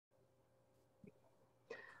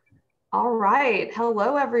All right.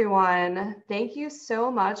 Hello, everyone. Thank you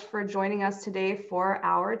so much for joining us today for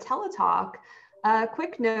our TeleTalk.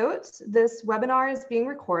 Quick note, this webinar is being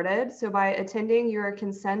recorded, so by attending, you're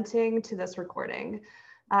consenting to this recording.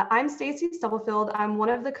 I'm Stacy Stubblefield. I'm one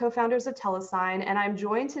of the co-founders of Telesign, and I'm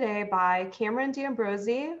joined today by Cameron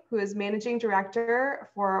D'Ambrosi, who is Managing Director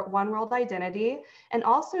for One World Identity. And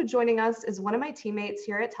also joining us is one of my teammates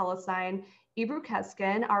here at Telesign, Ebru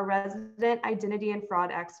Keskin, our resident identity and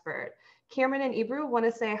fraud expert. Cameron and Ebru want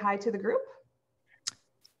to say hi to the group.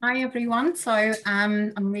 Hi, everyone. So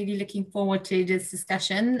I'm really looking forward to this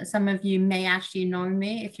discussion. Some of you may actually know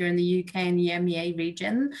me if you're in the UK and the EMEA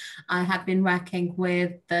region. I have been working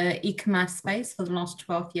with the e-commerce space for the last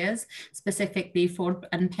 12 years, specifically fraud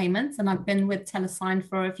and payments. And I've been with Telesign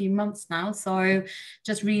for a few months now. So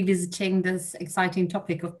just revisiting this exciting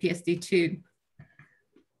topic of PSD2.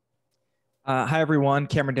 Hi, everyone.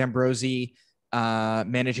 Cameron D'Ambrosi,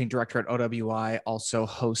 Managing Director at OWI, also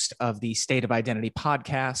host of the State of Identity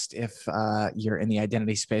podcast. If you're in the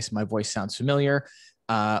identity space, my voice sounds familiar.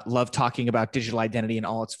 Love talking about digital identity in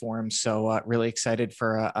all its forms. So really excited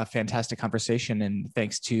for a fantastic conversation. And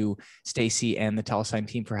thanks to Stacy and the Telesign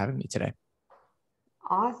team for having me today.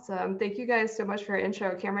 Awesome. Thank you guys so much for your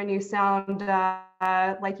intro. Cameron, you sound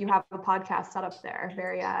like you have a podcast set up there.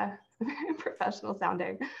 Very professional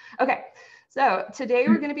sounding. Okay. So today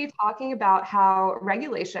we're going to be talking about how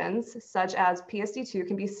regulations such as PSD2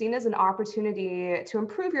 can be seen as an opportunity to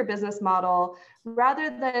improve your business model rather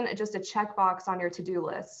than just a checkbox on your to-do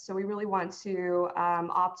list. So we really want to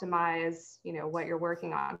optimize, what you're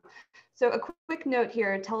working on. So a quick note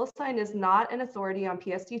here, Telesign is not an authority on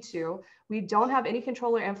PSD2. We don't have any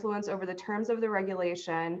control or influence over the terms of the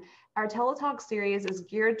regulation. Our TeleTalk series is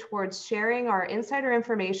geared towards sharing our insider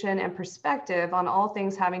information and perspective on all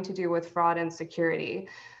things having to do with fraud and security.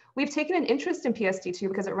 We've taken an interest in PSD2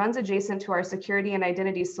 because it runs adjacent to our security and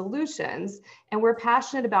identity solutions, and we're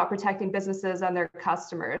passionate about protecting businesses and their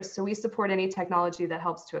customers. So we support any technology that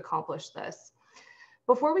helps to accomplish this.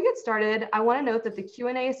 Before we get started, I want to note that the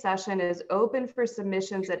Q&A session is open for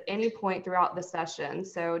submissions at any point throughout the session,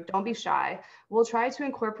 so don't be shy. We'll try to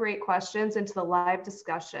incorporate questions into the live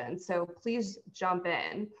discussion, so please jump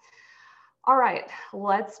in. All right,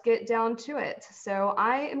 let's get down to it. So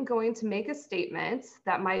I am going to make a statement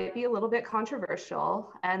that might be a little bit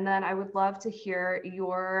controversial, and then I would love to hear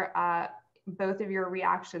both of your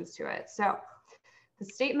reactions to it. So the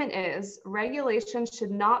statement is, regulation should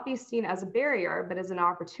not be seen as a barrier, but as an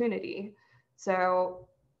opportunity. So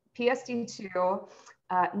PSD2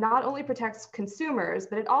 not only protects consumers,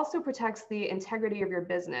 but it also protects the integrity of your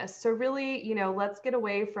business. So really, let's get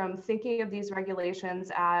away from thinking of these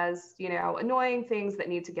regulations as, annoying things that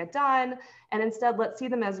need to get done. And instead, let's see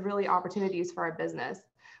them as really opportunities for our business.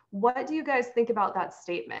 What do you guys think about that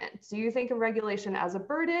statement? Do you think of regulation as a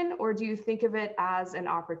burden, or do you think of it as an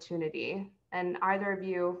opportunity? And either of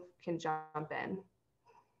you can jump in.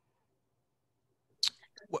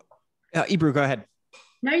 Ebru, go ahead.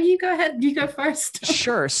 No, you go ahead. You go first.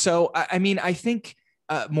 Sure. So, I think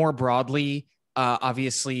more broadly,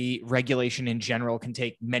 obviously, regulation in general can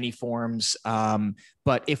take many forms.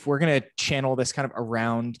 But if we're going to channel this kind of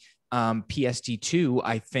around PSD2,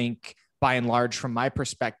 I think by and large, from my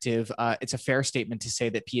perspective, it's a fair statement to say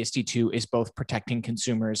that PSD2 is both protecting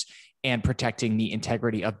consumers and protecting the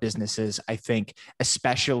integrity of businesses. I think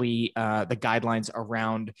especially the guidelines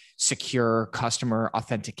around secure customer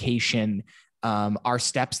authentication are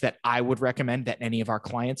steps that I would recommend that any of our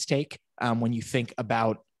clients take when you think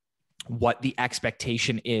about what the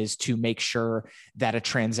expectation is to make sure that a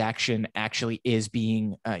transaction actually is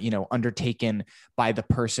being, undertaken by the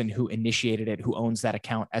person who initiated it, who owns that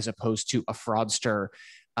account, as opposed to a fraudster.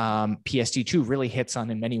 PSD2 really hits on,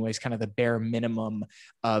 in many ways, kind of the bare minimum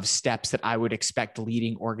of steps that I would expect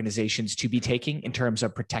leading organizations to be taking in terms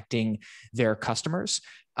of protecting their customers.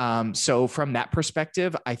 So from that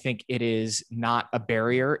perspective, I think it is not a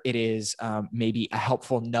barrier. It is maybe a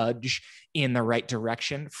helpful nudge in the right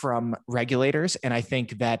direction from regulators. And I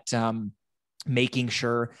think that making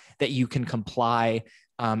sure that you can comply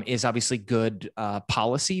is obviously good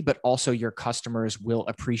policy, but also your customers will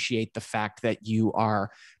appreciate the fact that you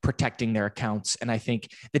are protecting their accounts. And I think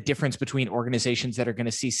the difference between organizations that are going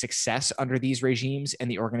to see success under these regimes and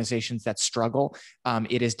the organizations that struggle,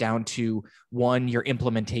 it is down to, one, your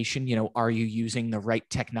implementation. Are you using the right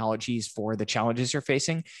technologies for the challenges you're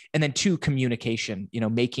facing? And then two, communication,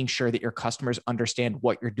 making sure that your customers understand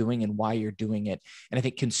what you're doing and why you're doing it. And I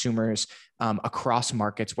think consumers across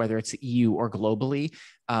markets, whether it's the EU or globally,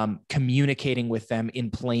 communicating with them in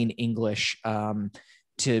plain English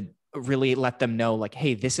to really let them know, like,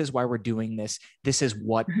 hey, this is why we're doing this. This is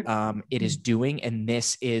what it is doing. And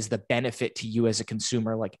this is the benefit to you as a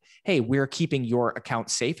consumer. Like, hey, we're keeping your account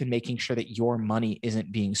safe and making sure that your money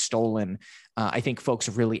isn't being stolen. I think folks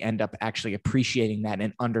really end up actually appreciating that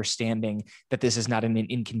and understanding that this is not an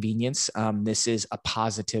inconvenience. This is a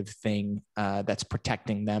positive thing that's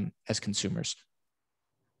protecting them as consumers.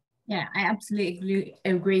 Yeah, I absolutely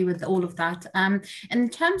agree with all of that. And in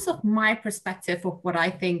terms of my perspective of what I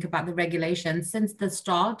think about the regulation, since the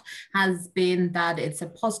start has been that it's a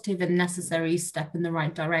positive and necessary step in the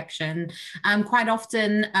right direction. Quite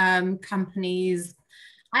often, companies,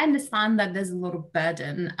 I understand that there's a lot of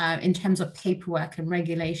burden in terms of paperwork and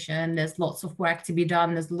regulation. There's lots of work to be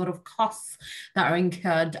done. There's a lot of costs that are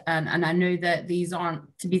incurred. And I know that these aren't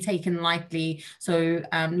to be taken lightly. So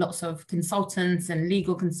lots of consultants and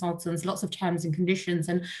legal consultants, lots of terms and conditions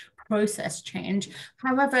and process change.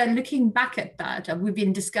 However, looking back at that, we've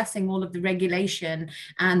been discussing all of the regulation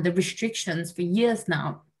and the restrictions for years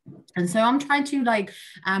now. And so I'm trying to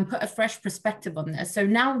put a fresh perspective on this. So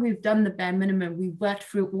now we've done the bare minimum. We've worked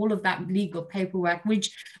through all of that legal paperwork,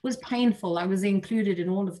 which was painful. I was included in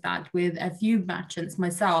all of that with a few merchants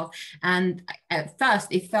myself. And at first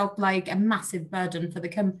it felt like a massive burden for the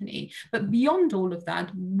company. But beyond all of that,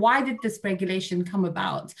 why did this regulation come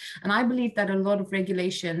about? And I believe that a lot of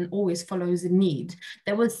regulation always follows a need.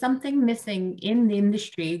 There was something missing in the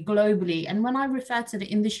industry globally. And when I refer to the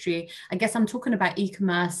industry, I guess I'm talking about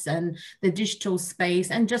e-commerce and the digital space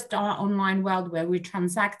and just our online world where we're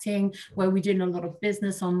transacting, where we're doing a lot of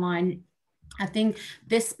business online. I think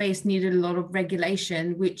this space needed a lot of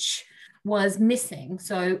regulation, which was missing.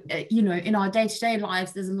 So, in our day-to-day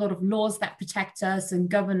lives, there's a lot of laws that protect us and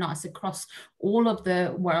govern us across all of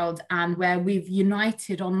the world, and where we've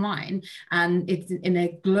united online and it's in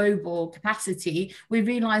a global capacity, we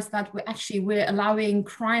realize that we're allowing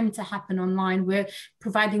crime to happen online. We're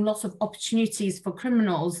providing lots of opportunities for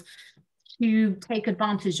criminals to take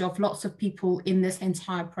advantage of lots of people in this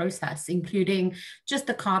entire process, including just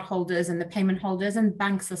the card holders and the payment holders, and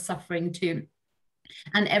banks are suffering too,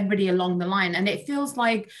 and everybody along the line. And it feels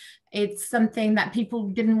like it's something that people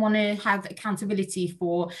didn't want to have accountability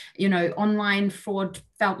for. Online fraud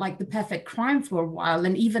felt like the perfect crime for a while.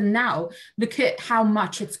 And even now, look at how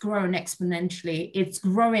much it's grown exponentially. It's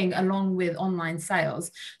growing along with online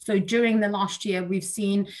sales. So during the last year, we've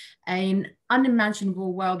seen an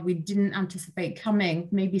unimaginable world we didn't anticipate coming.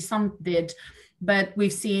 Maybe some did. But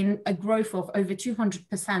we've seen a growth of over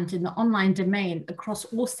 200% in the online domain across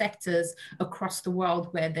all sectors across the world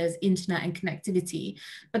where there's internet and connectivity.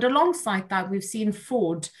 But alongside that, we've seen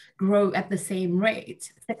fraud grow at the same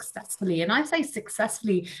rate successfully. And I say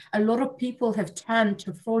successfully, a lot of people have turned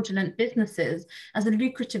to fraudulent businesses as a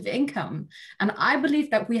lucrative income. And I believe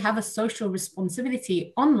that we have a social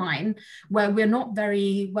responsibility online where we're not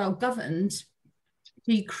very well governed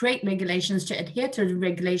to create regulations, to adhere to the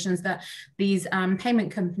regulations that these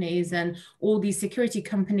payment companies and all these security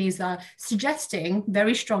companies are suggesting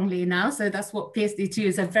very strongly now. So that's what PSD2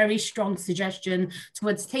 is, a very strong suggestion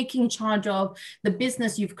towards taking charge of the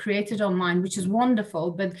business you've created online, which is wonderful.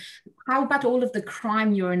 But how about all of the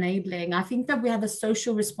crime you're enabling? I think that we have a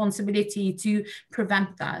social responsibility to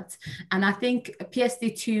prevent that. And I think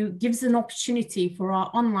PSD2 gives an opportunity for our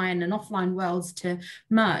online and offline worlds to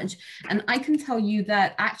merge. And I can tell you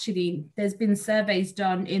that actually there's been surveys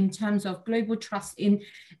done in terms of global trust in,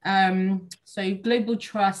 global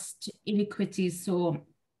trust inequities. So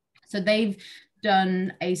they've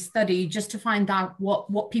done a study just to find out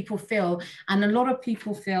what people feel. And a lot of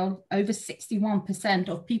people feel, over 61%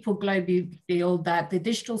 of people globally feel that the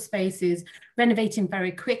digital space is renovating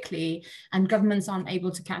very quickly and governments aren't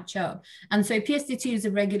able to catch up. And so PSD2 is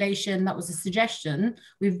a regulation that was a suggestion.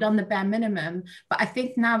 We've done the bare minimum, but I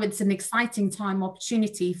think now it's an exciting time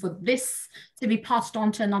opportunity for this to be passed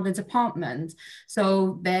on to another department.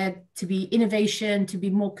 So there to be innovation, to be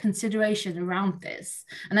more consideration around this.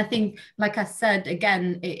 And I think, like I said,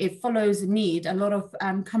 again, it follows a need. A lot of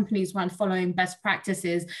companies weren't following best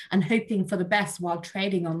practices and hoping for the best while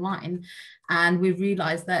trading online. And we've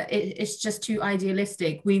realized that it's just too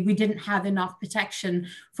idealistic. We didn't have enough protection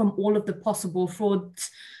from all of the possible fraud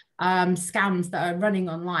scams that are running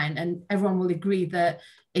online. And everyone will agree that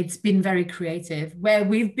it's been very creative. Where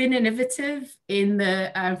we've been innovative in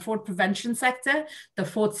the fraud prevention sector, the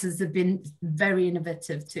fraudsters have been very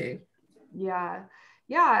innovative too.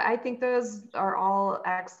 Yeah, I think those are all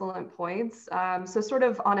excellent points. So sort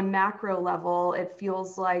of on a macro level, it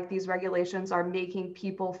feels like these regulations are making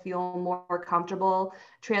people feel more comfortable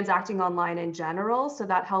transacting online in general. So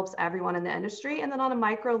that helps everyone in the industry. And then on a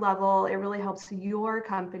micro level, it really helps your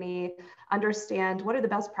company understand what are the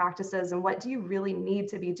best practices and what do you really need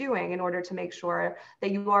to be doing in order to make sure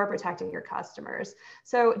that you are protecting your customers.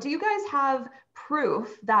 So do you guys have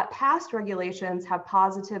proof that past regulations have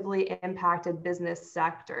positively impacted business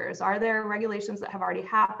sectors? Are there regulations that have already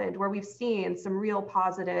happened where we've seen some real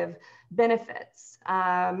positive benefits?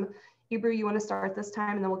 Ibru, you want to start this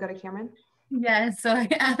time and then we'll go to Cameron? Yeah, so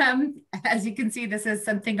as you can see, this is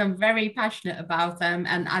something I'm very passionate about, and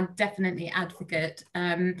I'm definitely advocate.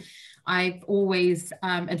 I've always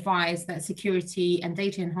advised that security and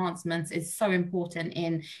data enhancements is so important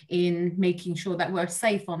in making sure that we're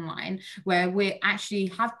safe online, where we actually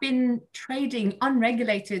have been trading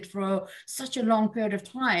unregulated for such a long period of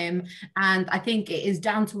time. And I think it is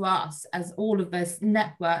down to us, as all of us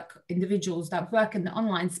network individuals that work in the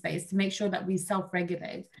online space, to make sure that we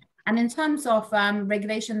self-regulate. And in terms of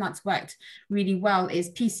regulation that's worked really well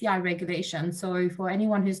is PCI regulation. So for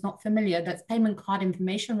anyone who's not familiar, that's payment card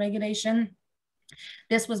information regulation.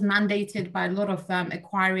 This was mandated by a lot of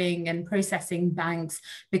acquiring and processing banks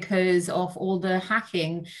because of all the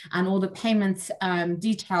hacking and all the payments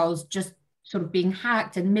details just sort of being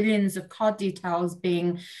hacked and millions of card details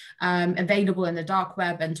being available in the dark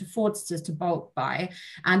web and to fraudsters to bulk buy.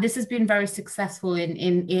 And this has been very successful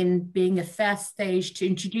in being a first stage to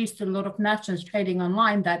introduce to a lot of merchants trading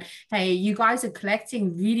online that, hey, you guys are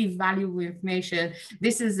collecting really valuable information.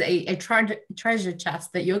 This is a treasure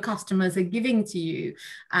chest that your customers are giving to you,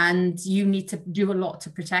 and you need to do a lot to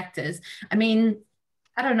protect us. I mean,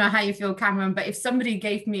 I don't know how you feel, Cameron, but if somebody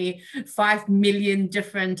gave me 5 million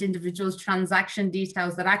different individuals' transaction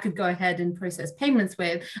details that I could go ahead and process payments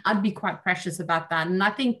with, I'd be quite precious about that. And I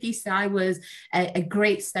think PCI was a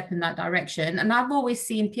great step in that direction. And I've always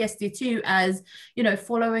seen PSD2 as, you know,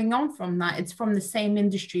 following on from that. It's from the same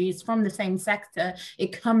industry, it's from the same sector,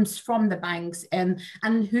 it comes from the banks. And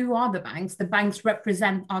who are the banks? The banks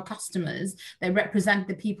represent our customers. They represent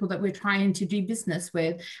the people that we're trying to do business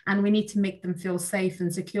with, and we need to make them feel safe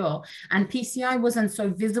and secure. And PCI wasn't so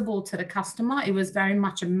visible to the customer. It was very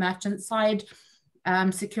much a merchant side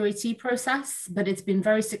security process, but it's been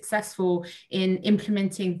very successful in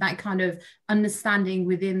implementing that kind of understanding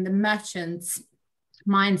within the merchants'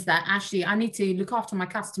 minds that actually I need to look after my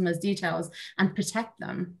customers' details and protect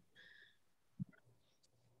them.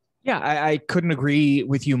 Yeah, I couldn't agree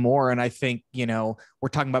with you more. And I think, you know, we're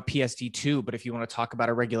talking about PSD2, but if you want to talk about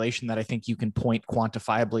a regulation that I think you can point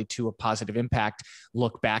quantifiably to a positive impact,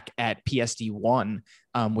 look back at PSD1,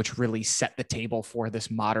 which really set the table for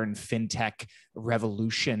this modern fintech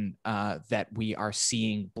revolution that we are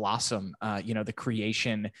seeing blossom. You know, the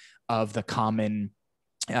creation of the common,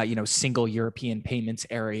 single European payments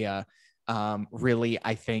area. Really,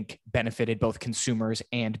 I think, benefited both consumers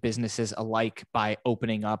and businesses alike by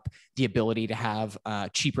opening up the ability to have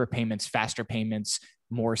cheaper payments, faster payments,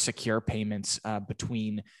 more secure payments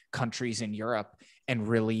between countries in Europe, and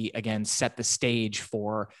really, again, set the stage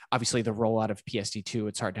for, obviously, the rollout of PSD2.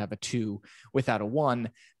 It's hard to have a 2 without a 1.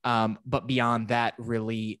 But beyond that,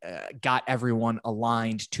 really got everyone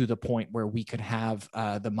aligned to the point where we could have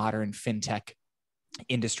the modern fintech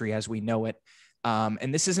industry as we know it.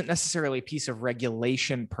 And this isn't necessarily a piece of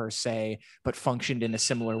regulation per se, but functioned in a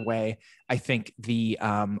similar way. I think the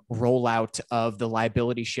rollout of the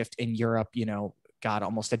liability shift in Europe,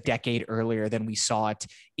 almost a decade earlier than we saw it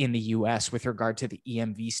in the US with regard to the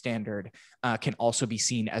EMV standard, can also be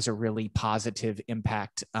seen as a really positive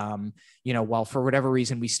impact. While for whatever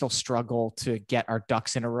reason we still struggle to get our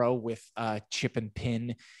ducks in a row with chip and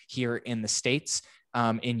PIN here in the States,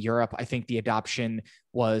 in Europe, I think the adoption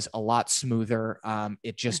was a lot smoother.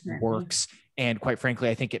 It just works. And quite frankly,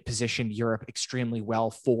 I think it positioned Europe extremely well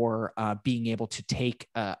for being able to take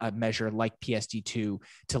a measure like PSD2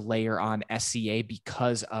 to layer on SCA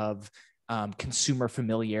because of consumer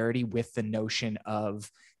familiarity with the notion of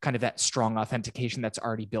kind of that strong authentication that's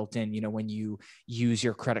already built in. When you use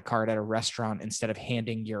your credit card at a restaurant, instead of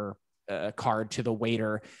handing your card to the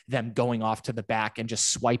waiter, them going off to the back and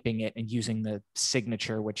just swiping it and using the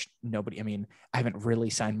signature, which I haven't really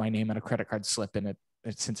signed my name on a credit card slip in it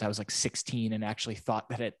since I was like 16 and actually thought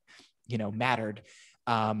that it, mattered.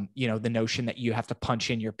 The notion that you have to punch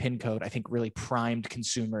in your PIN code, I think really primed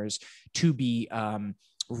consumers to be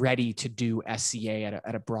ready to do SCA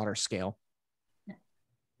at a broader scale.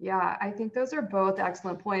 Yeah, I think those are both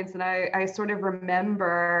excellent points. And I sort of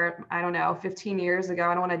remember, 15 years ago,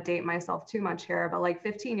 I don't want to date myself too much here, but like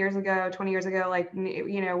 15 years ago, 20 years ago,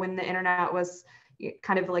 when the internet was,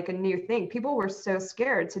 kind of like a new thing. People were so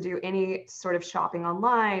scared to do any sort of shopping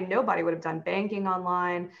online. Nobody would have done banking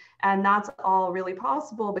online. And that's all really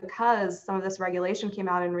possible because some of this regulation came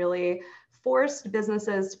out and really forced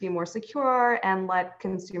businesses to be more secure and let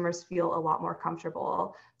consumers feel a lot more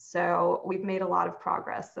comfortable. So we've made a lot of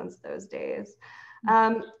progress since those days.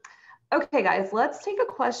 Okay, guys, let's take a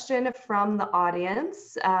question from the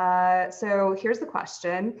audience. So here's the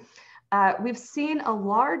question. We've seen a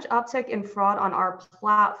large uptick in fraud on our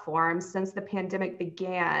platform since the pandemic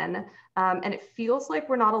began, and it feels like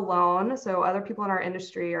we're not alone. So other people in our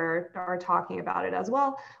industry are talking about it as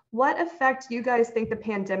well. What effect do you guys think the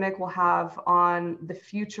pandemic will have on the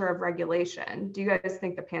future of regulation? Do you guys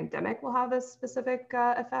think the pandemic will have a specific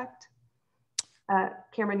effect?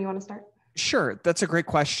 Cameron, you want to start? Sure, that's a great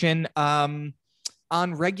question. On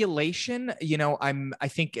regulation, I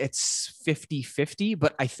think it's 50-50,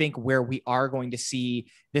 but I think where we are going to see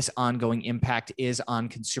this ongoing impact is on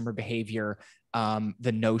consumer behavior.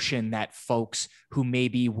 The notion that folks who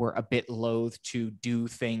maybe were a bit loath to do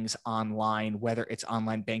things online, whether it's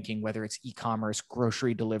online banking, whether it's e-commerce,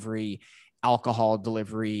 grocery delivery, alcohol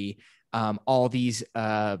delivery, all these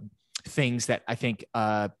things that I think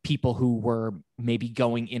people who were maybe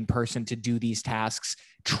going in person to do these tasks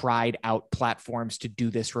tried out platforms to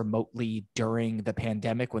do this remotely during the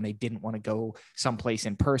pandemic when they didn't want to go someplace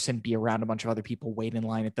in person, be around a bunch of other people, wait in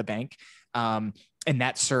line at the bank. And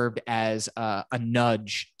that served as a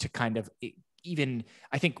nudge to kind of even,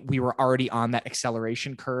 I think we were already on that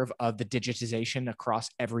acceleration curve of the digitization across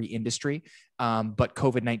every industry. But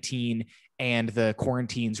COVID-19 and the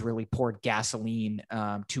quarantines really poured gasoline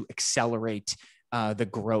to accelerate the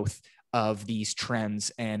growth of these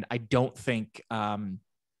trends. And I don't think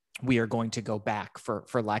we are going to go back,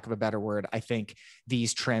 for lack of a better word. I think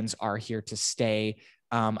these trends are here to stay.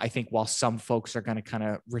 I think while some folks are going to kind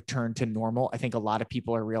of return to normal, I think a lot of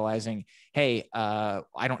people are realizing, hey,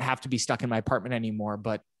 I don't have to be stuck in my apartment anymore.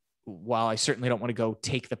 But while I certainly don't want to go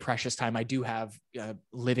take the precious time I do have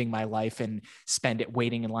living my life and spend it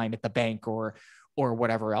waiting in line at the bank or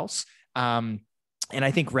whatever else. And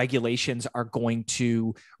I think regulations are going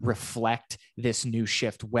to reflect this new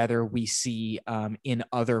shift, whether we see in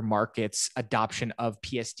other markets adoption of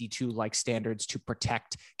PSD2 like standards to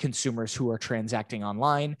protect consumers who are transacting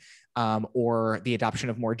online, or the adoption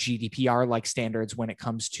of more GDPR like standards when it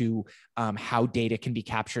comes to how data can be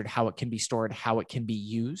captured, how it can be stored, how it can be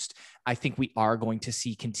used. I think we are going to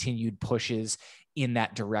see continued pushes in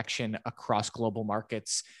that direction across global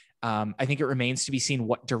markets. I think it remains to be seen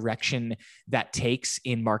what direction that takes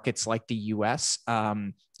in markets like the US,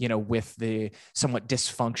 with the somewhat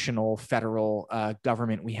dysfunctional federal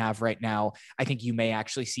government we have right now. I think you may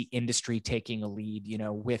actually see industry taking a lead,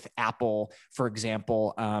 with Apple, for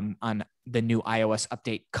example, on the new iOS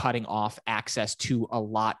update, cutting off access to a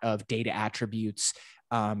lot of data attributes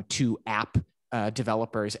to app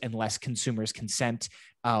developers unless consumers consent,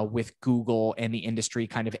 with Google and the industry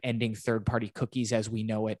kind of ending third-party cookies as we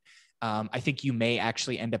know it. I think you may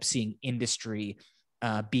actually end up seeing industry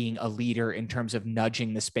being a leader in terms of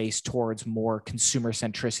nudging the space towards more consumer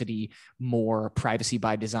centricity, more privacy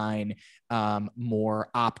by design, more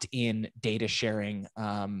opt-in data sharing.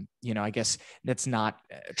 I guess that's not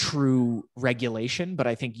true regulation, but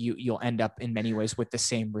I think you'll end up in many ways with the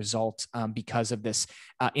same result because of this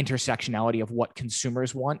intersectionality of what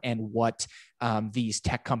consumers want and what these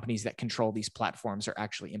tech companies that control these platforms are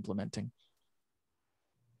actually implementing.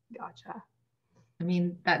 Gotcha. I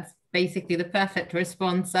mean, that's basically the perfect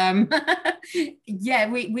response. Yeah,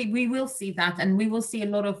 we will see that, and we will see a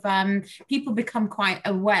lot of people become quite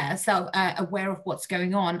aware of what's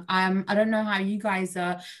going on. I don't know how you guys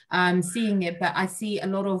are seeing it, but I see a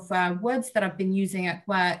lot of words that I've been using at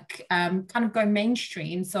work kind of go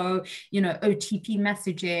mainstream. So, OTP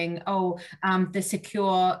messaging, the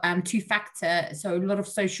secure two-factor. So a lot of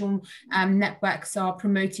social networks are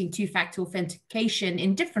promoting two-factor authentication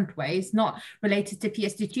in different ways, not related to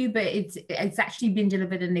PSD2, but it's actually been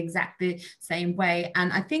delivered in exactly the same way.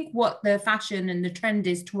 And I think what the fashion and the trend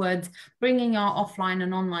is towards bringing our offline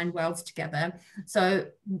and online worlds together. So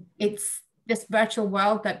it's this virtual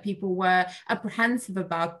world that people were apprehensive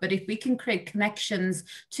about, but if we can create connections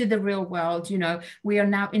to the real world, we are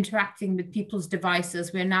now interacting with people's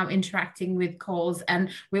devices, we're now interacting with calls, and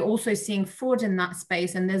we're also seeing fraud in that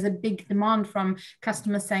space. And there's a big demand from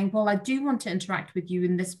customers saying, well, I do want to interact with you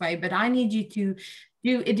in this way, but I need you to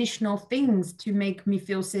do additional things to make me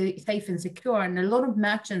feel safe and secure. And a lot of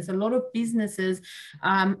merchants, a lot of businesses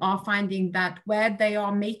are finding that where they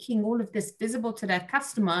are making all of this visible to their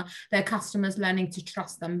customers learning to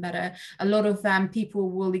trust them better. A lot of people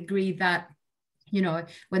will agree that you know,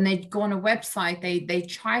 when they go on a website, they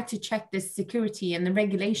try to check this security and the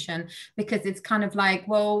regulation, because it's kind of like,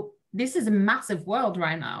 well, this is a massive world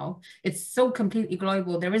right now. It's so completely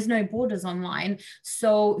global. There is no borders online.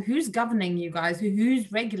 So who's governing you guys? Who's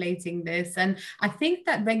regulating this? And I think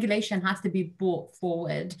that regulation has to be brought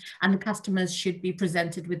forward, and the customers should be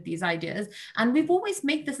presented with these ideas. And we've always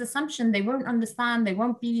made this assumption they won't understand, they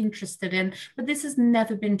won't be interested in, but this has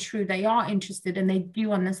never been true. They are interested and they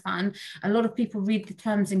do understand. A lot of people read the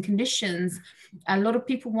terms and conditions. A lot of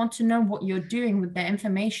people want to know what you're doing with their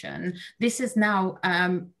information. This is now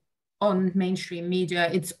on mainstream media.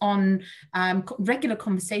 It's on regular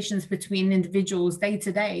conversations between individuals day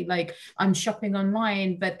to day. Like, I'm shopping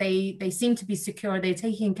online, but they seem to be secure. They're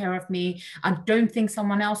taking care of me. I don't think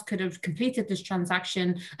someone else could have completed this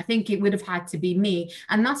transaction. I think it would have had to be me.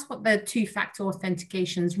 And that's what the two-factor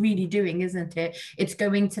authentication is really doing, isn't it? It's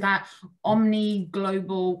going to that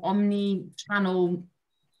global, omni-channel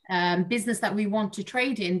business that we want to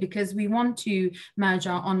trade in, because we want to merge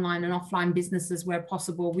our online and offline businesses where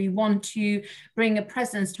possible. We want to bring a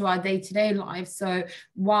presence to our day-to-day lives. So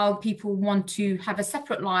while people want to have a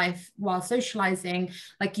separate life while socializing,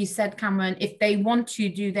 like you said, Cameron, if they want to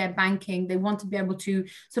do their banking, they want to be able to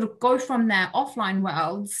sort of go from their offline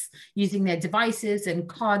worlds using their devices and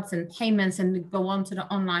cards and payments and go on to the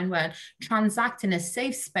online world, transact in a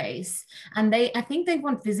safe space. And I think they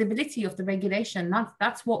want visibility of the regulation.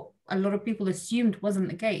 That's what a lot of people assumed wasn't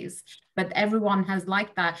the case, but everyone has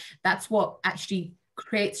liked that. That's what actually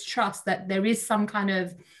creates trust, that there is some kind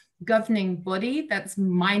of governing body that's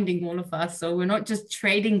minding all of us. So we're not just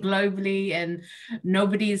trading globally and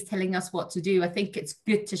nobody is telling us what to do. I think it's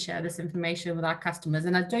good to share this information with our customers.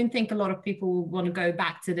 And I don't think a lot of people want to go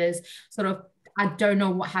back to this sort of, I don't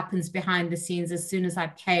know what happens behind the scenes as soon as I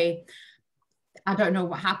pay. I don't know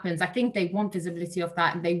what happens. I think they want visibility of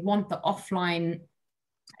that, and they want the offline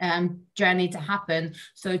journey to happen.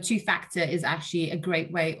 So two-factor is actually a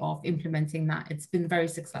great way of implementing that. It's been very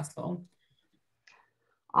successful.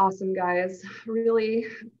 Awesome, guys. Really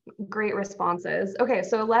great responses. Okay,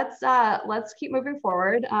 so let's keep moving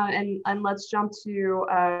forward and let's jump to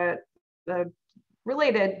the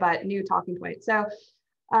related but new talking point. So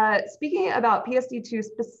speaking about PSD2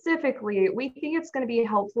 specifically, we think it's going to be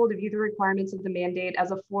helpful to view the requirements of the mandate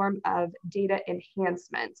as a form of data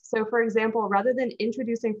enhancement. So for example, rather than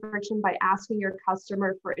introducing friction by asking your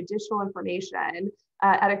customer for additional information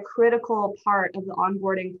at a critical part of the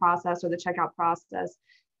onboarding process or the checkout process,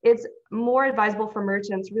 it's more advisable for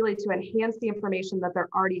merchants really to enhance the information that they're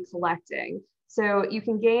already collecting. So you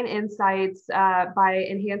can gain insights by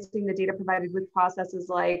enhancing the data provided with processes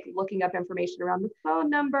like looking up information around the phone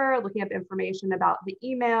number, looking up information about the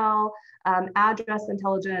email, address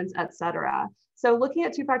intelligence, etc. So looking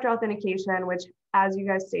at two-factor authentication, which, as you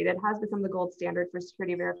guys stated, has become the gold standard for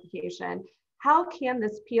security verification, how can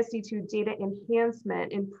this PSD2 data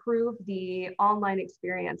enhancement improve the online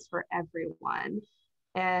experience for everyone?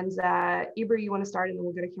 And Ibra, you want to start, and then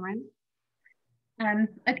we'll go to Cameron?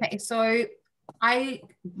 Okay, so I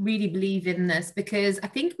really believe in this because I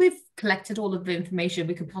think we've collected all of the information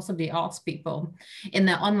we could possibly ask people in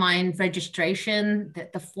the online registration,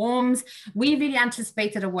 the forms. We really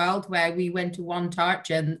anticipated a world where we went to one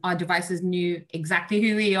touch and our devices knew exactly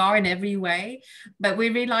who we are in every way. But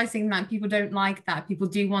we're realizing that people don't like that. People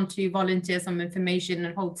do want to volunteer some information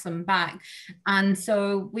and hold some back. And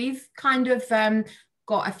so we've kind of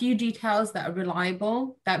got a few details that are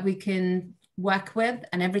reliable that we can work with,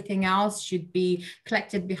 and everything else should be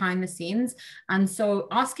collected behind the scenes. And so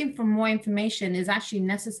asking for more information is actually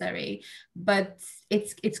necessary, but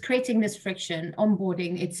it's creating this friction.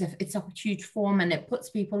 Onboarding, it's a huge form, and it puts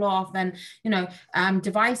people off. And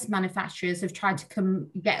device manufacturers have tried to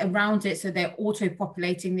get around it, so they're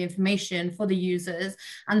auto-populating the information for the users.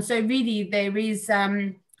 And so really there is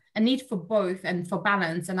a need for both and for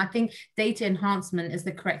balance. And I think data enhancement is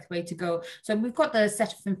the correct way to go. So we've got the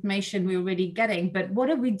set of information we're already getting, but what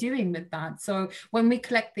are we doing with that? So when we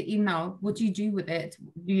collect the email, what do you do with it?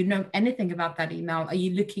 Do you know anything about that email? Are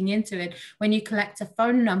you looking into it? When you collect a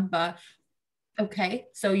phone number, okay,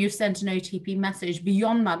 so you've sent an OTP message.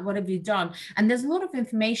 Beyond that, what have you done? And there's a lot of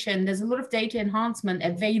information, there's a lot of data enhancement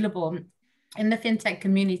available in the fintech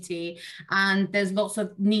community, and there's lots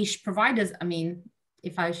of niche providers. I mean,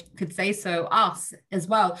 if I could say so, us as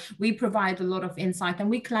well. We provide a lot of insight and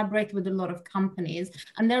we collaborate with a lot of companies.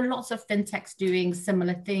 And there are lots of fintechs doing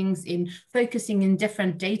similar things in focusing in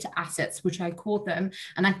different data assets, which I call them.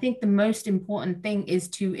 And I think the most important thing is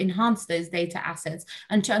to enhance those data assets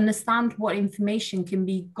and to understand what information can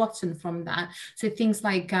be gotten from that. So things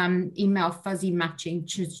like email fuzzy matching,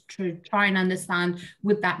 to try and understand,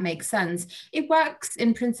 would that make sense? It works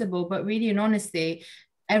in principle, but really and honestly,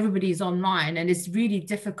 everybody's online and it's really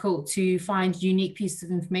difficult to find unique pieces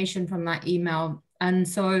of information from that email. And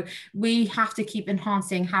so we have to keep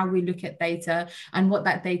enhancing how we look at data and what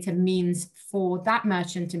that data means for that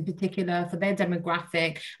merchant in particular, for their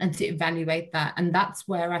demographic, and to evaluate that. And that's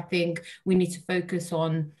where I think we need to focus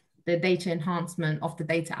on the data enhancement of the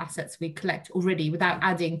data assets we collect already without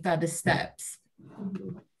adding further steps.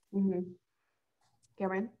 Mm-hmm.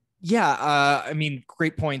 Cameron? Yeah, I mean,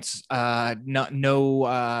 great points. Not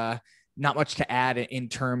much to add in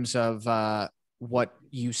terms of what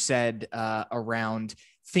you said around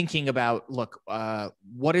thinking about, look,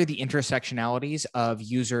 what are the intersectionalities of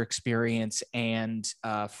user experience and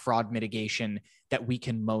fraud mitigation that we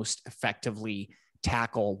can most effectively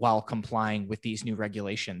tackle while complying with these new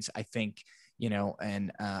regulations? I think,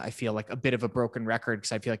 and I feel like a bit of a broken record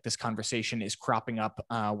because I feel like this conversation is cropping up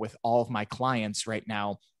with all of my clients right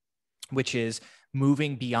now, which is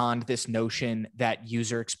moving beyond this notion that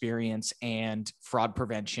user experience and fraud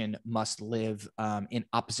prevention must live in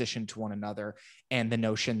opposition to one another, and the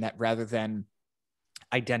notion that rather than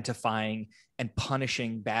identifying and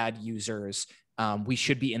punishing bad users, we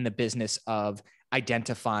should be in the business of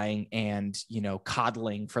identifying and,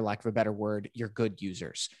 coddling, for lack of a better word, your good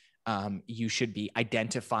users. You should be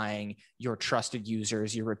identifying your trusted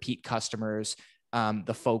users, your repeat customers,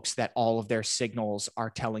 the folks that all of their signals are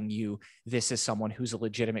telling you this is someone who's a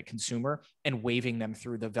legitimate consumer, and waving them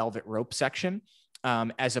through the velvet rope section,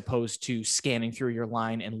 as opposed to scanning through your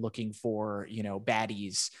line and looking for,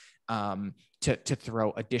 baddies to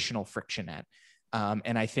throw additional friction at.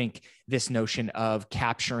 And I think this notion of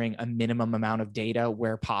capturing a minimum amount of data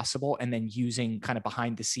where possible, and then using kind of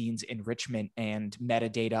behind the scenes enrichment and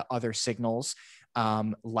metadata, other signals,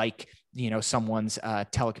 like, someone's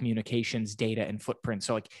telecommunications data and footprint.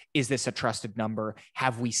 So like, is this a trusted number?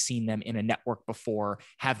 Have we seen them in a network before?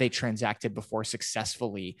 Have they transacted before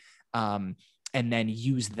successfully? And then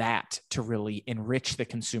use that to really enrich the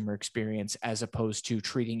consumer experience, as opposed to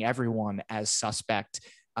treating everyone as suspect,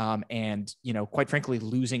 and, quite frankly,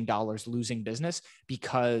 losing dollars, losing business,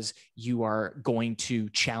 because you are going to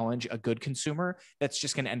challenge a good consumer that's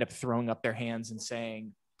just going to end up throwing up their hands and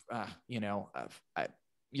saying,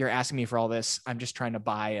 you're asking me for all this. I'm just trying to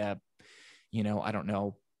buy I don't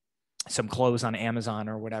know, some clothes on Amazon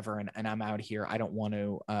or whatever, and I'm out here. I don't want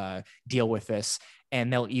to deal with this.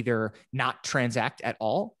 And they'll either not transact at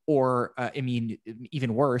all, or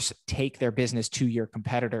even worse, take their business to your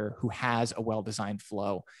competitor who has a well-designed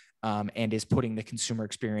flow, and is putting the consumer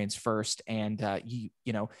experience first. And you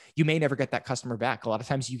may never get that customer back. A lot of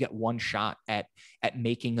times you get one shot at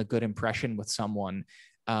making a good impression with someone.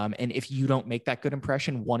 And if you don't make that good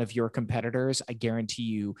impression, one of your competitors, I guarantee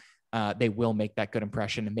you, they will make that good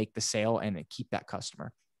impression and make the sale and keep that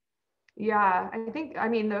customer. Yeah, I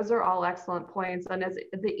mean, those are all excellent points. And as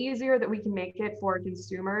the easier that we can make it for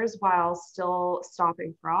consumers while still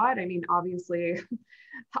stopping fraud, I mean, obviously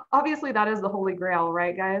that is the holy grail,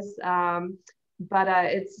 right, guys? But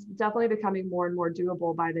it's definitely becoming more and more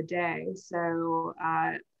doable by the day. So,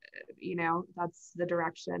 that's the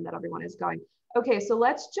direction that everyone is going. Okay, so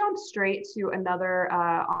let's jump straight to another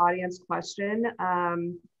audience question.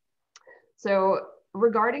 So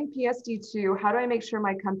regarding PSD2, how do I make sure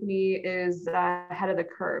my company is ahead of the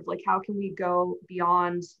curve? Like, how can we go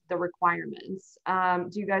beyond the requirements?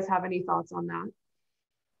 Do you guys have any thoughts on that?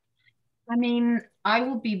 I mean, I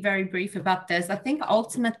will be very brief about this. I think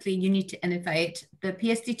ultimately you need to innovate. The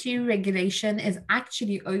PSD2 regulation is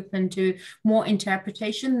actually open to more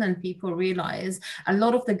interpretation than people realize. A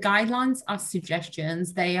lot of the guidelines are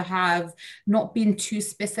suggestions. They have not been too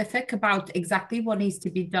specific about exactly what needs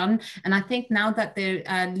to be done. And I think now that the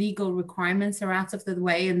legal requirements are out of the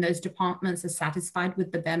way and those departments are satisfied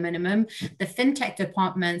with the bare minimum, the fintech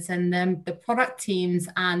departments and the product teams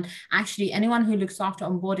and actually anyone who looks after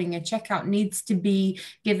onboarding and checkout needs to be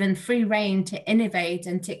given free rein to innovate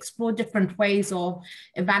and to explore different ways of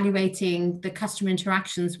evaluating the customer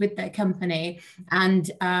interactions with their company,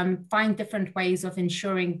 and find different ways of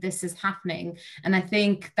ensuring this is happening. And I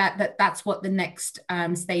think that's what the next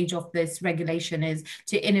stage of this regulation is,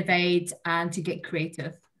 to innovate and to get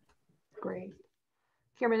creative. Great.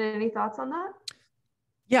 Cameron, any thoughts on that?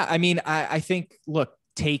 Yeah, I mean, I think, look,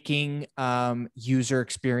 taking user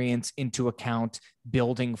experience into account,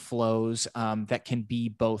 building flows that can be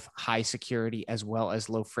both high security as well as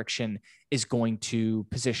low friction is going to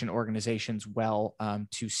position organizations well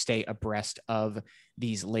to stay abreast of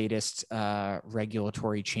these latest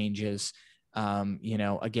regulatory changes.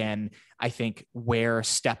 Again, I think where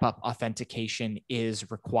step-up authentication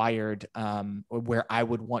is required, or where I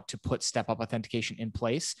would want to put step-up authentication in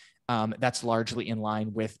place, that's largely in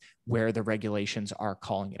line with where the regulations are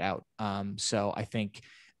calling it out. So I think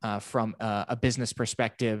from a business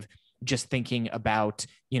perspective, just thinking about,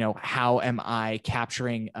 how am I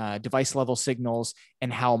capturing device level signals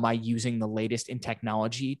and how am I using the latest in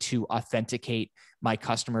technology to authenticate my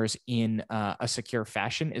customers in a secure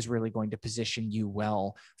fashion is really going to position you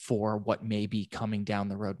well for what may be coming down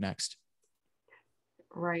the road next.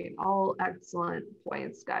 Right, all excellent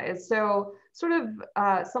points, guys. So sort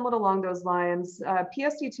of somewhat along those lines,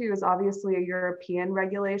 PSD2 is obviously a European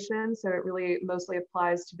regulation, so it really mostly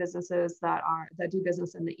applies to businesses that do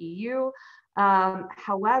business in the EU.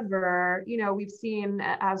 However, we've seen,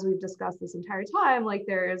 as we've discussed this entire time, like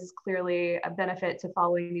there is clearly a benefit to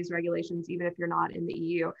following these regulations, even if you're not in the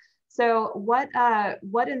EU. So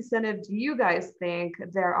what incentive do you guys think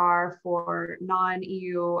there are for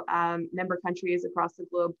non-EU member countries across the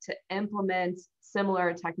globe to implement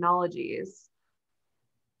similar technologies?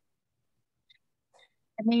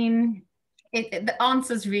 I mean, the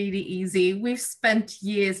answer is really easy. We've spent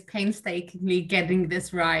years painstakingly getting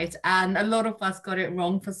this right, and a lot of us got it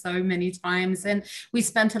wrong for so many times. And we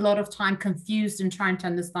spent a lot of time confused and trying to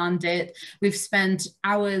understand it. We've spent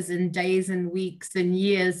hours and days and weeks and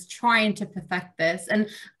years trying to perfect this. And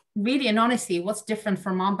really and honestly, what's different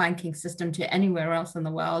from our banking system to anywhere else in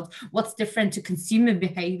the world? What's different to consumer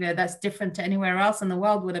behavior that's different to anywhere else in the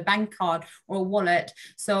world with a bank card or a wallet?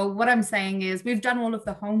 So what I'm saying is we've done all of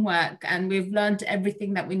the homework and we've learned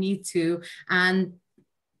everything that we need to. And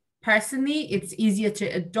personally, it's easier to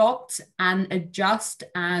adopt and adjust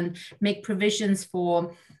and make provisions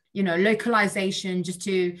for, localization, just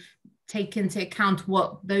to take into account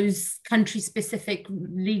what those country-specific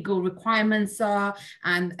legal requirements are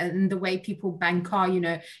and the way people bank are.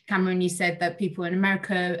 Cameron, you said that people in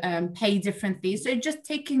America pay differently. So just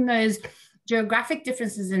taking those geographic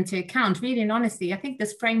differences into account, really and honestly, I think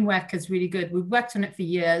this framework is really good. We've worked on it for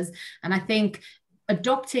years, and I think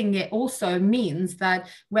adopting it also means that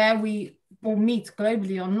where we all meet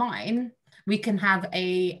globally online, we can have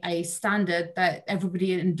a standard that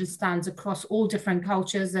everybody understands across all different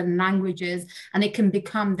cultures and languages, and it can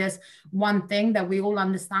become this one thing that we all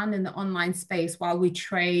understand in the online space while we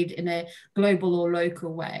trade in a global or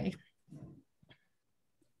local way.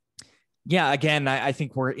 Yeah, again, I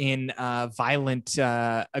think we're in violent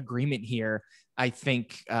agreement here. I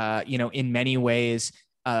think, in many ways,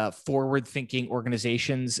 forward-thinking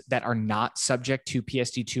organizations that are not subject to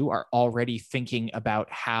PSD2 are already thinking about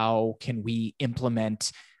how can we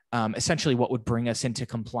implement essentially what would bring us into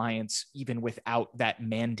compliance even without that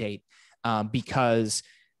mandate. Because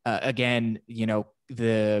again,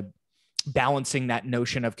 the balancing that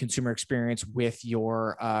notion of consumer experience with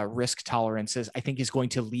your risk tolerances, I think is going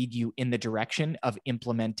to lead you in the direction of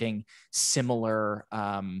implementing similar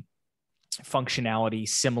functionality,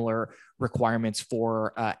 similar requirements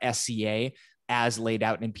for SCA as laid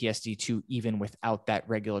out in PSD2, even without that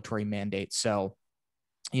regulatory mandate. So,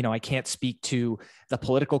 I can't speak to the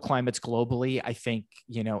political climates globally. I think,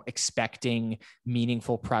 expecting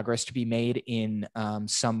meaningful progress to be made in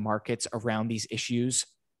some markets around these issues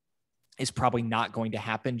is probably not going to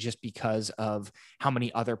happen just because of how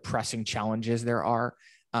many other pressing challenges there are.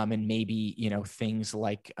 And maybe, things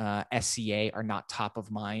like SCA are not top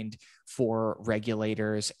of mind for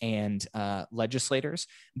regulators and legislators.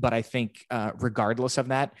 But I think regardless of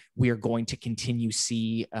that, we are going to continue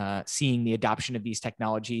seeing the adoption of these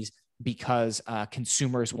technologies because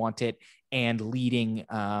consumers want it and leading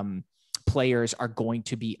players are going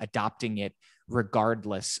to be adopting it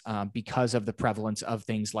regardless, because of the prevalence of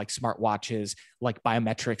things like smartwatches, like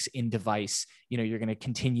biometrics in device. You're going to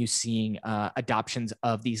continue seeing adoptions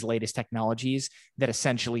of these latest technologies that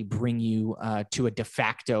essentially bring you to a de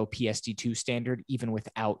facto PSD2 standard, even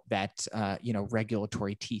without that,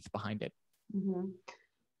 regulatory teeth behind it. Mm-hmm.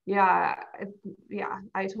 Yeah,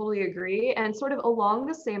 I totally agree. And sort of along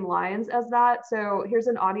the same lines as that, so here's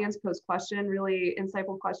an audience post question, really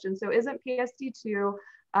insightful question. So isn't PSD2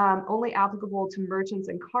 only applicable to merchants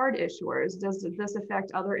and card issuers? Does this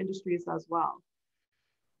affect other industries as well?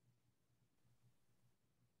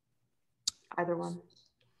 Either one.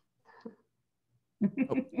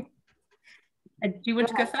 Do you want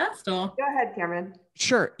to go first, or? Go ahead, Cameron.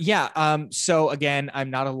 Sure. Yeah. So again, I'm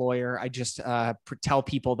not a lawyer. I just tell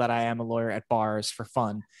people that I am a lawyer at bars for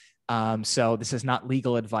fun. So this is not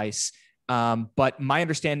legal advice. But my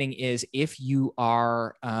understanding is if you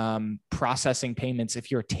are processing payments, if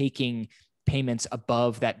you're taking payments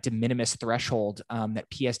above that de minimis threshold, that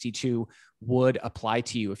PSD2 would apply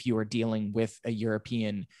to you if you are dealing with a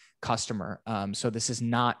European customer. So this is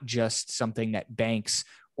not just something that banks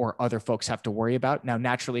or other folks have to worry about. Now,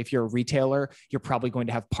 naturally, if you're a retailer, you're probably going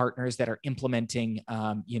to have partners that are implementing,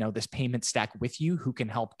 this payment stack with you who can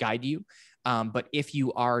help guide you. But if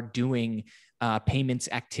you are doing payments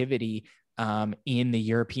activity in the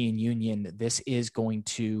European Union, this is going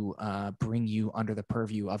to bring you under the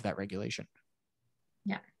purview of that regulation.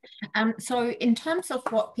 Yeah. So in terms of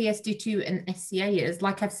what PSD2 and SCA is,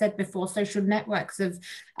 like I've said before, social networks have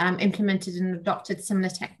implemented and adopted similar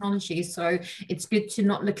technologies. So it's good to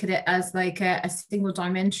not look at it as like a single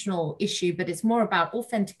dimensional issue, but it's more about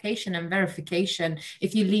authentication and verification.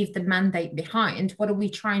 If you leave the mandate behind, what are we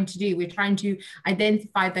trying to do? We're trying to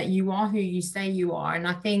identify that you are who you say you are. And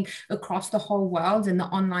I think across the whole world in the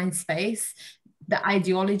online space, the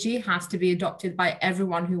ideology has to be adopted by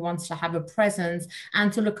everyone who wants to have a presence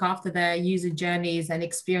and to look after their user journeys and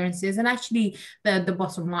experiences and actually the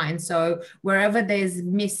bottom line. So wherever there's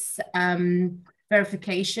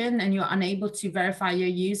verification and you're unable to verify your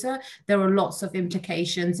user, there are lots of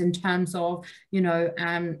implications in terms of,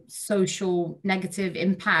 social negative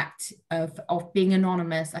impact of being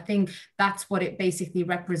anonymous. I think that's what it basically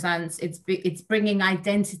represents. It's bringing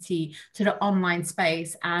identity to the online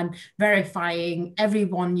space and verifying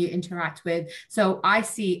everyone you interact with. So I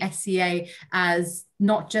see SCA as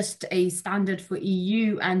not just a standard for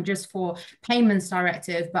EU and just for payments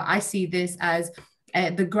directive, but I see this as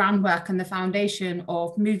the groundwork and the foundation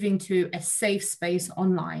of moving to a safe space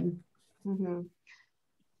online. Mm-hmm.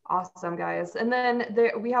 Awesome, guys. And then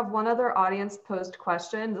we have one other audience posed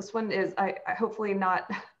question. This one is I hopefully not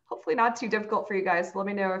too difficult for you guys. Let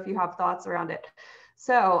me know if you have thoughts around it.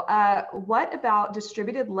 So what about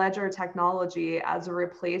distributed ledger technology as a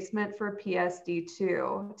replacement for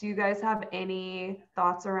PSD2? Do you guys have any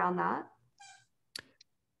thoughts around that?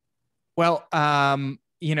 Well,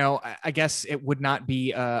 I guess it would not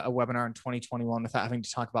be a webinar in 2021 without having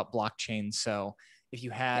to talk about blockchain. So if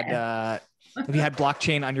you had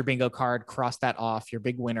blockchain on your bingo card, cross that off, you're a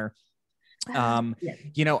big winner.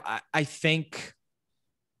 I think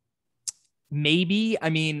maybe,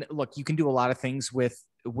 look, you can do a lot of things with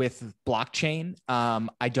blockchain.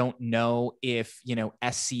 I don't know if,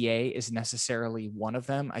 SCA is necessarily one of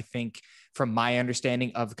them. I think from my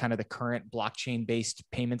understanding of kind of the current blockchain-based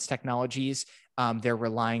payments technologies, they're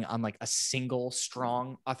relying on like a single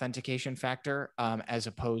strong authentication factor as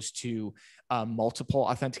opposed to multiple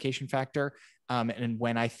authentication factor. And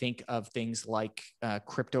when I think of things like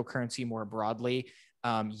cryptocurrency more broadly,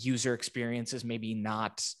 user experience is maybe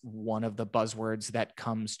not one of the buzzwords that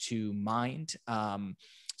comes to mind.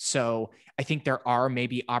 So I think there are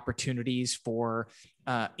maybe opportunities for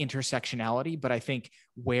intersectionality, but I think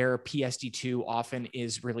where PSD2 often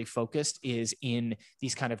is really focused is in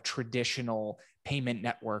these kind of traditional payment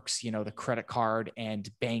networks, the credit card and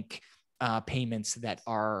bank payments that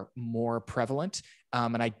are more prevalent.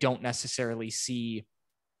 And I don't necessarily see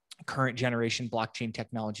current generation blockchain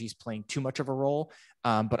technologies playing too much of a role,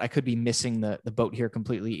 but I could be missing the boat here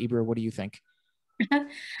completely. Ibra, what do you think?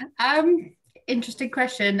 Interesting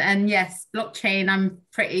question. And yes, blockchain I'm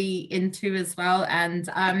pretty into as well. And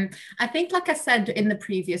I think, like I said in the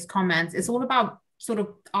previous comments, it's all about sort of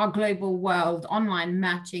our global world online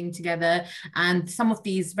matching together, and some of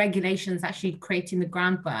these regulations actually creating the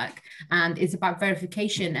groundwork, and it's about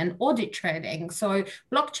verification and audit trailing. So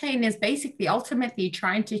blockchain is basically ultimately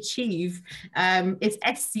trying to achieve it's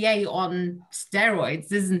SCA on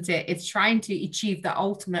steroids, isn't it? It's trying to achieve the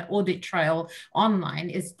ultimate audit trail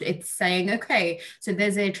online. It's saying, okay, so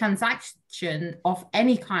there's a transaction of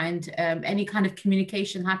any kind of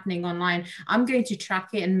communication happening online, I'm going to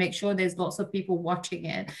track it and make sure there's lots of people watching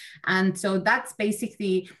it. And so that's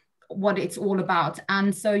basically what it's all about.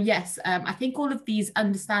 And so, yes, I think all of these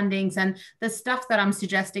understandings and the stuff that I'm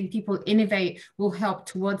suggesting people innovate will help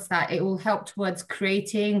towards that. It will help towards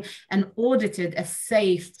creating an audited, a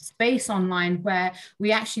safe space online where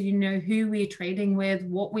we actually know who we're trading with,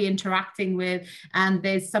 what we're interacting with, and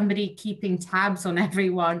there's somebody keeping tabs on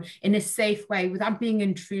everyone in a safe way without being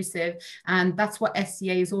intrusive. And that's what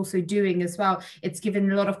SCA is also doing as well. It's given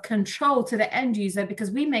a lot of control to the end user because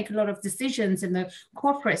we make a lot of decisions in the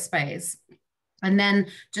corporate space. and then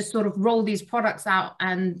just sort of roll these products out,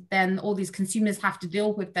 and then all these consumers have to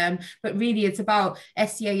deal with them. But really it's about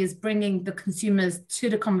SCA is bringing the consumers to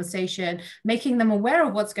the conversation, making them aware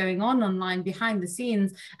of what's going on online behind the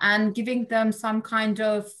scenes, and giving them some kind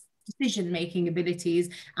of decision-making abilities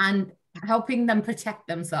and helping them protect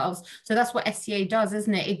themselves. So that's what SCA does,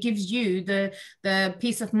 isn't it? It gives you the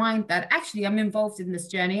peace of mind that actually I'm involved in this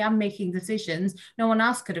journey, I'm making decisions, no one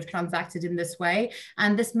else could have transacted in this way,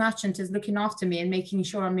 and this merchant is looking after me and making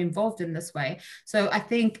sure I'm involved in this way. So I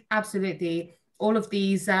think absolutely all of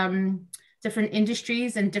these different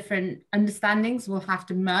industries and different understandings will have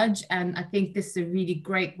to merge, and I think this is a really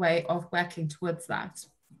great way of working towards that.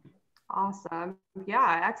 Awesome.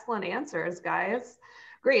 Yeah, excellent answers, guys.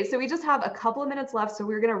 Great. So we just have a couple of minutes left, so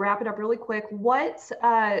we're going to wrap it up really quick. What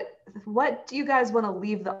do you guys want to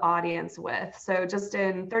leave the audience with? So just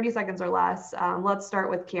in 30 seconds or less, let's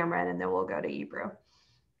start with Cameron, and then we'll go to Ebru.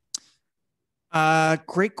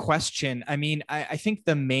 Great question. I mean, I think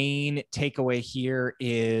the main takeaway here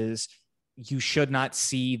is you should not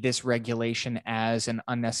see this regulation as an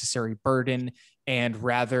unnecessary burden, and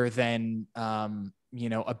rather than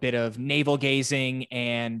a bit of navel gazing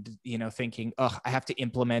and, thinking, oh, I have to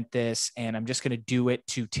implement this and I'm just going to do it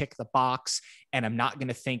to tick the box, and I'm not going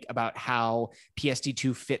to think about how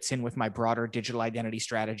PSD2 fits in with my broader digital identity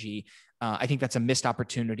strategy. I think that's a missed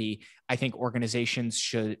opportunity. I think organizations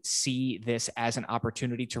should see this as an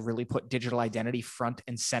opportunity to really put digital identity front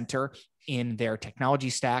and center in their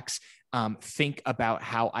technology stacks. Think about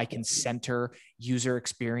how I can center user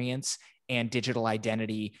experience and digital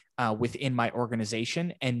identity within my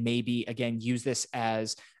organization, and maybe again use this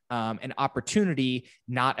as an opportunity,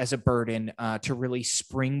 not as a burden, to really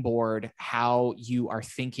springboard how you are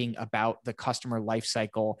thinking about the customer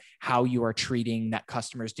lifecycle, how you are treating that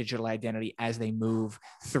customer's digital identity as they move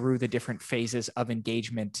through the different phases of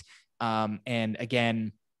engagement. And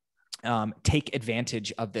again, take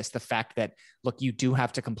advantage of this. The fact that, look, you do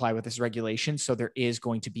have to comply with this regulation. So there is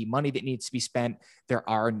going to be money that needs to be spent. There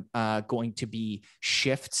are going to be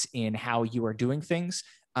shifts in how you are doing things,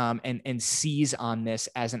 and seize on this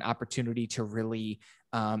as an opportunity to really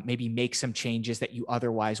maybe make some changes that you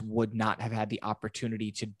otherwise would not have had the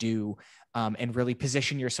opportunity to do, and really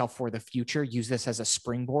position yourself for the future. Use this as a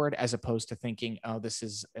springboard, as opposed to thinking, oh, this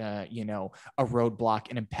is, a roadblock,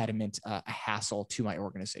 an impediment, a hassle to my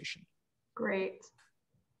organization. Great.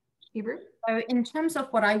 Ebru? So in terms of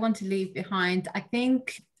what I want to leave behind, I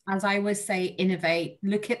think, as I always say, innovate,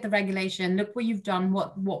 look at the regulation, look what you've done,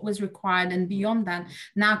 what was required, and beyond that,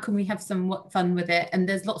 now can we have some fun with it? And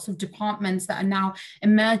there's lots of departments that are now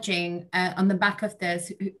emerging on the back of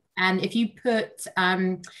this. And if you put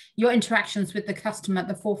your interactions with the customer at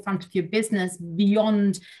the forefront of your business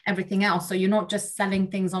beyond everything else, so you're not just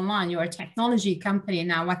selling things online, you're a technology company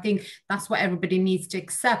now. I think that's what everybody needs to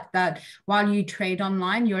accept, that while you trade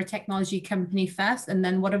online, you're a technology company first, and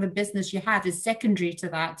then whatever business you have is secondary to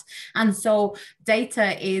that. And so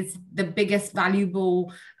data is the biggest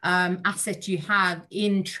valuable asset you have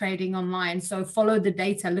in trading online. So follow the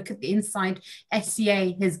data, look at the insight.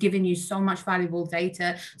 SCA has given you so much valuable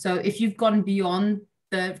data. So if you've gone beyond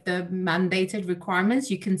the mandated requirements,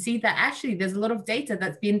 you can see that actually there's a lot of data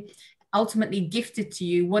that's been ultimately gifted to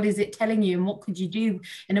you. What is it telling you, and what could you do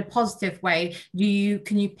in a positive way?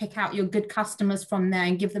 Can you pick out your good customers from there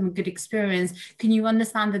and give them a good experience? Can you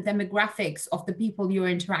understand the demographics of the people you're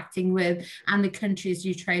interacting with and the countries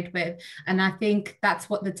you trade with? And I think that's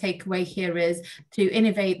what the takeaway here is: to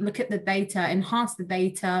innovate, look at the data, enhance the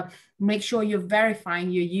data, make sure you're verifying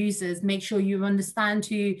your users, make sure you understand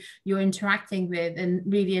who you're interacting with. And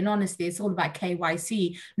really and honestly, it's all about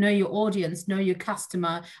KYC. Know your audience, know your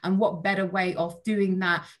customer, and what better way of doing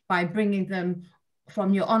that by bringing them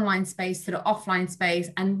from your online space to the offline space,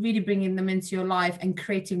 and really bringing them into your life and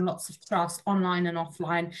creating lots of trust online and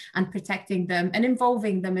offline, and protecting them and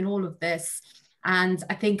involving them in all of this. And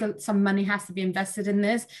I think some money has to be invested in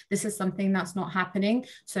this. This is something that's not happening.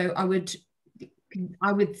 So I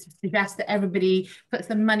would suggest that everybody put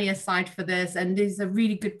some money aside for this. And these are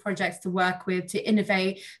really good projects to work with, to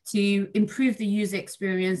innovate, to improve the user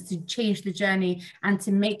experience, to change the journey, and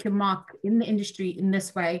to make a mark in the industry in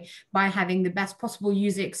this way by having the best possible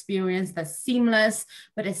user experience that's seamless,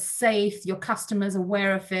 but is safe. Your customers are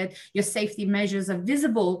aware of it. Your safety measures are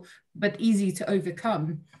visible, but easy to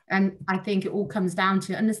overcome. And I think it all comes down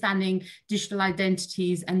to understanding digital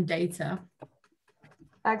identities and data.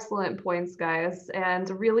 Excellent points, guys, and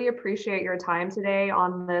really appreciate your time today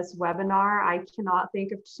on this webinar. I cannot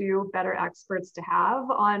think of two better experts to have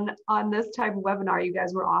on this type of webinar. You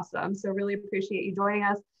guys were awesome. So really appreciate you joining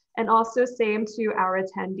us. and also same to our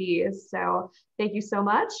attendees. So thank you so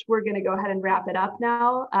much. We're going to go ahead and wrap it up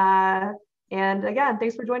now. And again,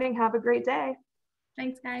 thanks for joining. Have a great day.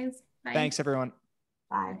 Thanks, guys. Bye. Thanks, everyone.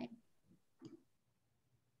 Bye.